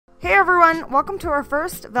Hey everyone, welcome to our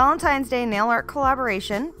first Valentine's Day nail art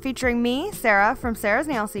collaboration featuring me, Sarah from Sarah's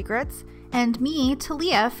Nail Secrets, and me,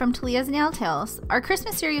 Talia from Talia's Nail Tales. Our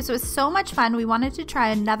Christmas series was so much fun, we wanted to try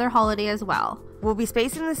another holiday as well. We'll be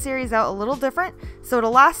spacing the series out a little different, so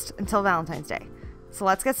it'll last until Valentine's Day. So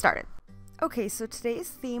let's get started. Okay, so today's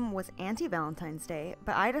theme was Anti-Valentines Day,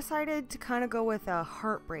 but I decided to kind of go with a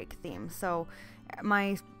heartbreak theme. So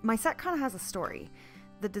my set kind of has a story.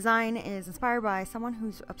 The design is inspired by someone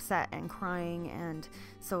who's upset and crying, and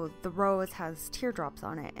so the rose has teardrops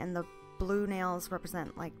on it, and the blue nails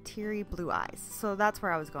represent like teary blue eyes. So that's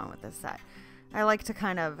where I was going with this set. I like to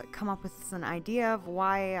kind of come up with an idea of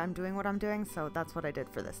why I'm doing what I'm doing, so that's what I did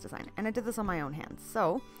for this design. And I did this on my own hands.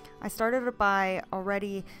 So I started by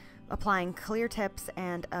already applying clear tips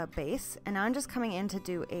and a base, and now I'm just coming in to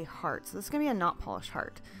do a heart. So this is going to be a not polished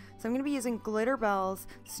heart. So I'm going to be using Glitterbels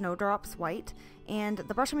Snowdrops White, and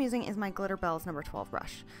the brush I'm using is my Glitterbels number 12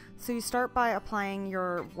 brush. So you start by applying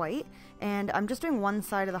your white, and I'm just doing one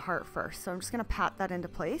side of the heart first. So I'm just going to pat that into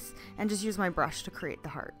place and just use my brush to create the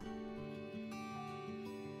heart.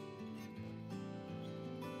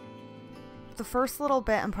 The first little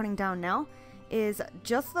bit I'm putting down now is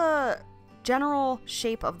just the general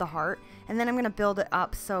shape of the heart, and then I'm going to build it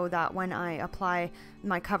up so that when I apply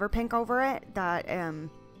my cover pink over it,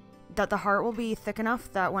 that the heart will be thick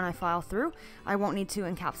enough that when I file through, I won't need to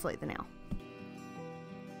encapsulate the nail.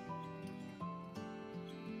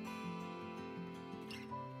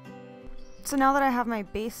 So now that I have my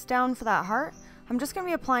base down for that heart, I'm just going to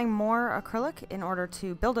be applying more acrylic in order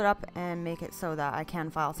to build it up and make it so that I can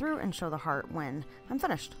file through and show the heart when I'm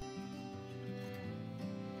finished.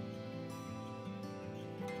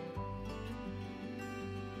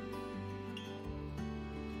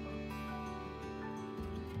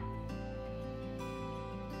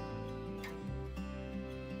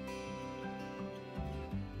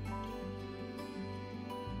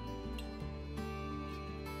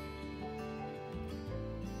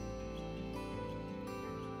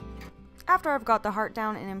 After I've got the heart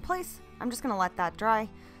down and in place, I'm just going to let that dry.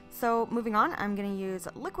 So moving on, I'm going to use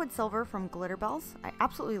liquid silver from Glitterbels. I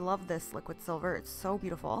absolutely love this liquid silver, it's so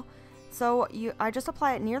beautiful. So I just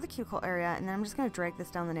apply it near the cuticle area, and then I'm just going to drag this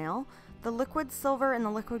down the nail. The liquid silver and the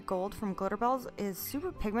liquid gold from Glitterbels is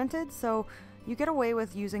super pigmented, so you get away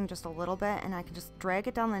with using just a little bit, and I can just drag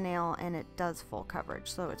it down the nail and it does full coverage,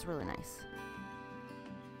 so it's really nice.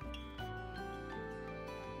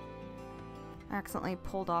 I accidentally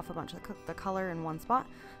pulled off a bunch of the color in one spot,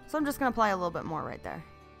 so I'm just going to apply a little bit more right there.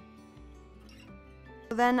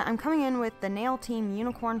 So then I'm coming in with the Nail Team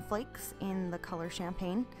Unicorn Flakes in the color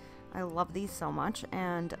Champagne. I love these so much,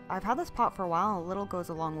 and I've had this pot for a while, a little goes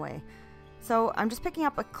a long way. So I'm just picking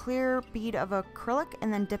up a clear bead of acrylic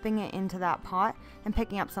and then dipping it into that pot and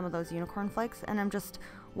picking up some of those unicorn flakes, and I'm just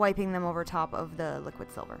wiping them over top of the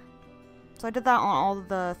liquid silver. So I did that on all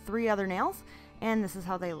the 3 other nails, and this is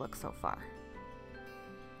how they look so far.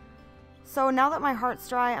 So now that my heart's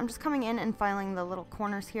dry, I'm just coming in and filing the little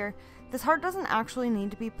corners here. This heart doesn't actually need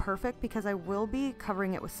to be perfect because I will be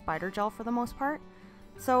covering it with spider gel for the most part.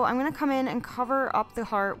 So I'm going to come in and cover up the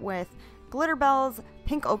heart with Glitterbels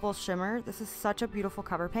Pink Opal Shimmer. This is such a beautiful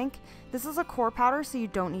cover pink. This is a core powder, so you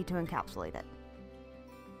don't need to encapsulate it.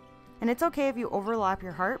 And it's okay if you overlap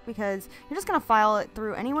your heart because you're just going to file it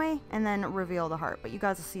through anyway and then reveal the heart, but you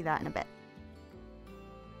guys will see that in a bit.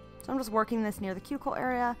 So I'm just working this near the cuticle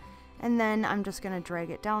area, and then I'm just going to drag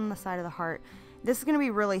it down the side of the heart. This is going to be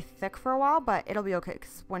really thick for a while, but it'll be okay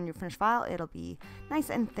because when you finish file, it'll be nice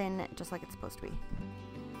and thin, just like it's supposed to be.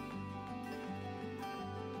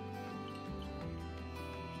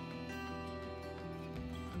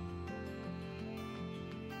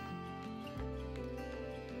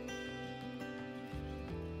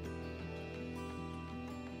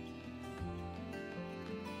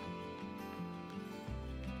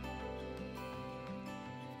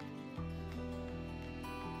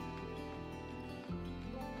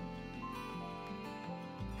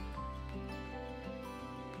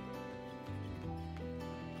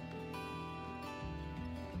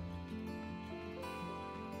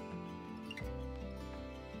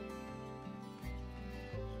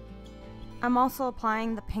 I'm also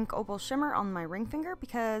applying the pink opal shimmer on my ring finger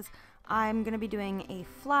because I'm going to be doing a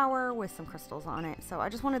flower with some crystals on it. So I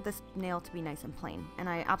just wanted this nail to be nice and plain, and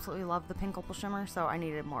I absolutely love the pink opal shimmer, so I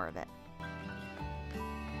needed more of it.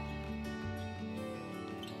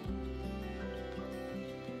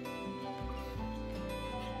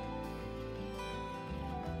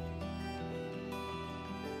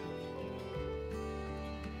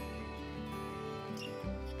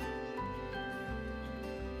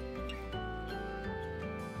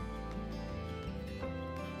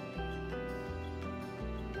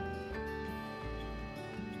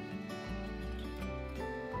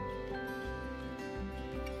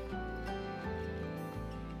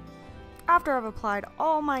 After I've applied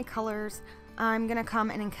all my colors, I'm gonna come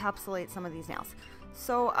and encapsulate some of these nails.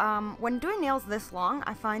 So when doing nails this long,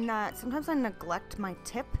 I find that sometimes I neglect my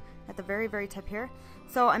tip at the very, very tip here.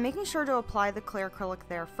 So I'm making sure to apply the clear acrylic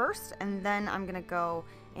there first, and then I'm gonna go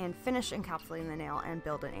and finish encapsulating the nail and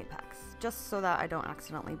build an apex, just so that I don't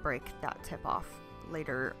accidentally break that tip off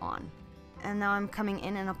later on. And now I'm coming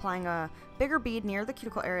in and applying a bigger bead near the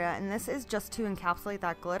cuticle area, and this is just to encapsulate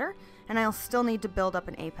that glitter, and I'll still need to build up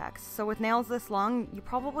an apex. So with nails this long, you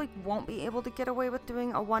probably won't be able to get away with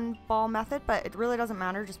doing a one ball method, but it really doesn't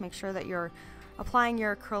matter. Just make sure that you're applying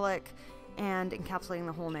your acrylic and encapsulating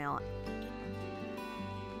the whole nail.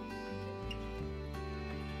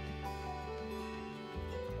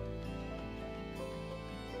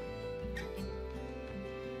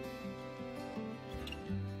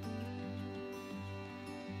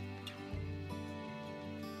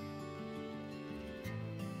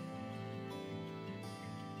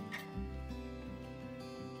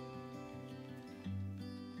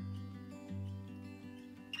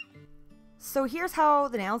 So here's how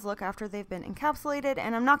the nails look after they've been encapsulated,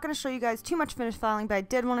 and I'm not going to show you guys too much finish filing, but I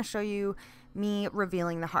did want to show you me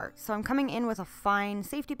revealing the heart. So I'm coming in with a fine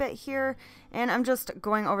safety bit here, and I'm just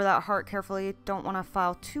going over that heart carefully. Don't want to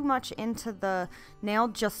file too much into the nail,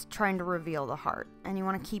 just trying to reveal the heart. And you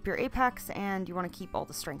want to keep your apex, and you want to keep all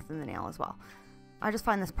the strength in the nail as well. I just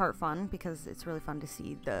find this part fun because it's really fun to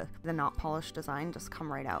see the not polished design just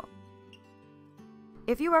come right out.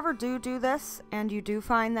 If you ever do this and you do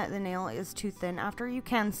find that the nail is too thin after, you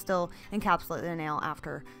can still encapsulate the nail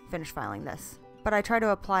after finish filing this. But I try to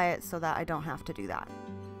apply it so that I don't have to do that.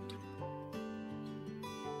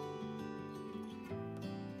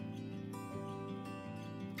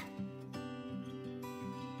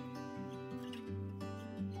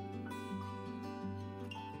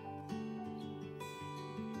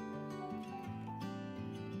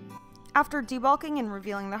 After debulking and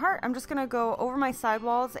revealing the heart, I'm just going to go over my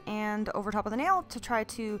sidewalls and over top of the nail to try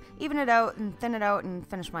to even it out and thin it out and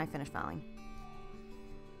finish my finish filing.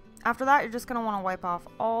 After that, you're just going to want to wipe off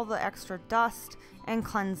all the extra dust and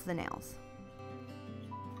cleanse the nails.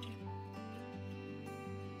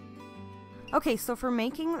 Okay, so for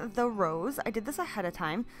making the rose, I did this ahead of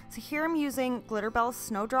time. So here I'm using Glitterbels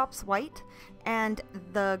Snowdrops White and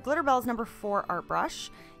the Glitterbels number 4 art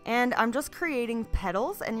brush. And I'm just creating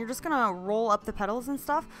petals, and you're just gonna roll up the petals and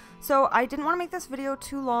stuff. So I didn't want to make this video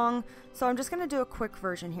too long, so I'm just gonna do a quick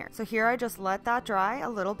version here. So here I just let that dry a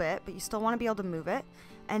little bit, but you still want to be able to move it.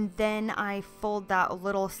 And then I fold that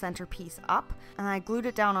little centerpiece up, and I glued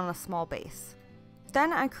it down on a small base.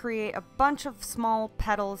 Then I create a bunch of small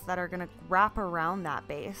petals that are going to wrap around that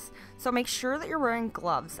base. So make sure that you're wearing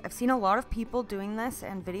gloves. I've seen a lot of people doing this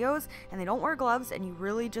in videos and they don't wear gloves, and you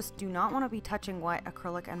really just do not want to be touching wet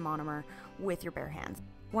acrylic and monomer with your bare hands.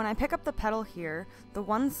 When I pick up the petal here, the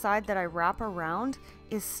one side that I wrap around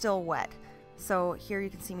is still wet. So here you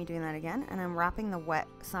can see me doing that again, and I'm wrapping the wet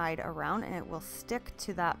side around and it will stick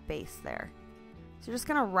to that base there. So you're just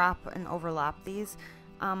going to wrap and overlap these.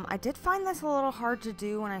 I did find this a little hard to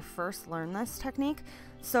do when I first learned this technique.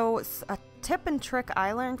 So a tip and trick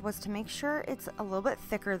I learned was to make sure it's a little bit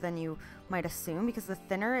thicker than you might assume, because the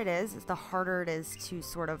thinner it is, the harder it is to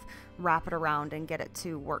sort of wrap it around and get it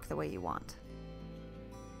to work the way you want.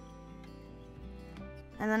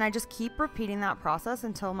 And then I just keep repeating that process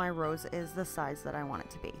until my rose is the size that I want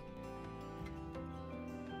it to be.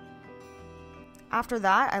 After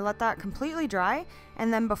that, I let that completely dry,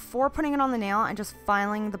 and then before putting it on the nail, I'm just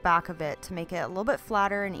filing the back of it to make it a little bit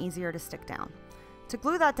flatter and easier to stick down. To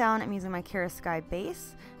glue that down, I'm using my Kara Sky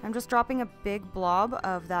base. I'm just dropping a big blob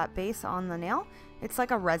of that base on the nail. It's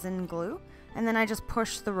like a resin glue, and then I just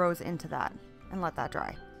push the rose into that and let that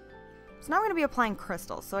dry. So now I'm going to be applying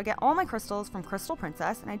crystals. So I get all my crystals from Crystal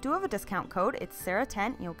Princess, and I do have a discount code. It's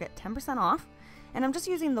Sarah10, you'll get 10% off. And I'm just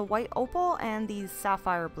using the white opal and these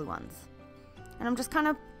sapphire blue ones. And I'm just kind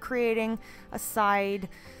of creating a side,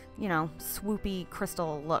 you know, swoopy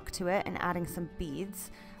crystal look to it and adding some beads.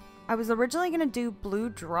 I was originally going to do blue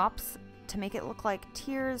drops to make it look like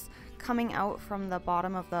tears coming out from the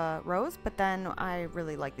bottom of the rose, but then I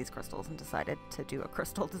really like these crystals and decided to do a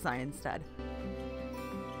crystal design instead.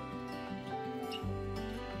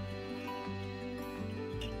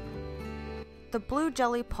 The blue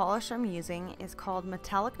jelly polish I'm using is called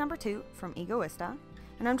Metallic number 2 from Egoista.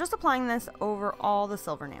 And I'm just applying this over all the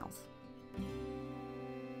silver nails.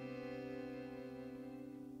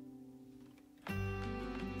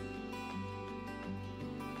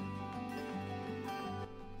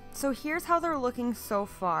 So here's how they're looking so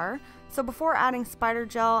far. So before adding spider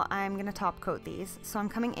gel, I'm going to top coat these. So I'm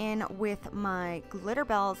coming in with my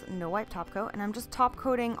Glitterbels No Wipe top coat, and I'm just top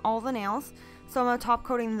coating all the nails. So I'm top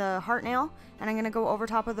coating the heart nail, and I'm going to go over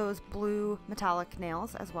top of those blue metallic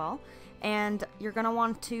nails as well. And you're going to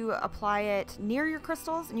want to apply it near your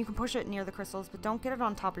crystals, and you can push it near the crystals, but don't get it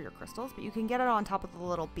on top of your crystals, but you can get it on top of the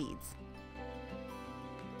little beads.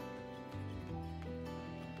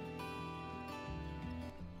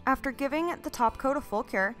 After giving the top coat a full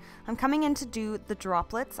cure, I'm coming in to do the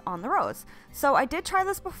droplets on the rose. So I did try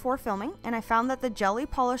this before filming, and I found that the jelly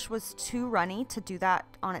polish was too runny to do that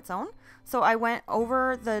on its own. So I went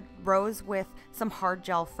over the rose with some hard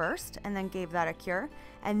gel first, and then gave that a cure.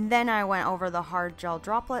 And then I went over the hard gel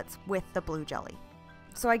droplets with the blue jelly.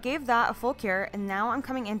 So I gave that a full cure, and now I'm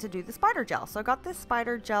coming in to do the spider gel. So I got this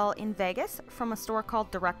spider gel in Vegas from a store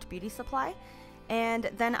called Direct Beauty Supply.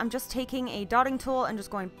 And then I'm just taking a dotting tool and just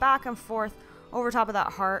going back and forth over top of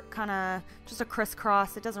that heart, kind of just a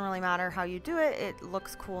crisscross. It doesn't really matter how you do it. It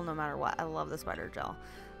looks cool no matter what. I love the spider gel.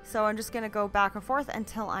 So I'm just going to go back and forth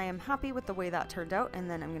until I am happy with the way that turned out, and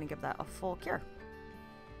then I'm going to give that a full cure.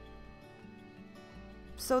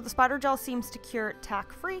 So the spider gel seems to cure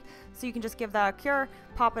tack free, so you can just give that a cure,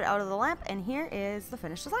 pop it out of the lamp, and here is the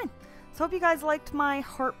finished design. So hope you guys liked my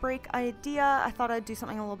heartbreak idea. I thought I'd do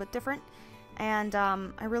something a little bit different. And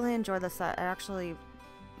I really enjoyed this set. I actually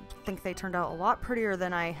think they turned out a lot prettier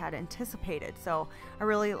than I had anticipated. So I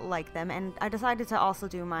really like them. And I decided to also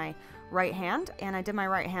do my right hand. And I did my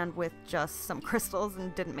right hand with just some crystals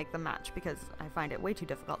and didn't make them match because I find it way too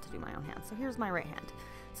difficult to do my own hand. So here's my right hand.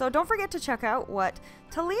 So don't forget to check out what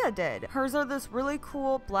Talia did. Hers are this really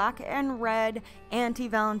cool black and red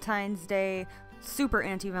anti-Valentine's Day, super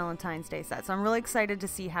anti-Valentine's Day set. So I'm really excited to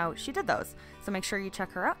see how she did those. So make sure you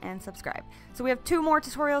check her out and subscribe. So we have 2 more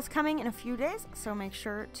tutorials coming in a few days, so make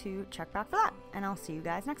sure to check back for that. And I'll see you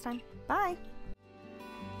guys next time. Bye!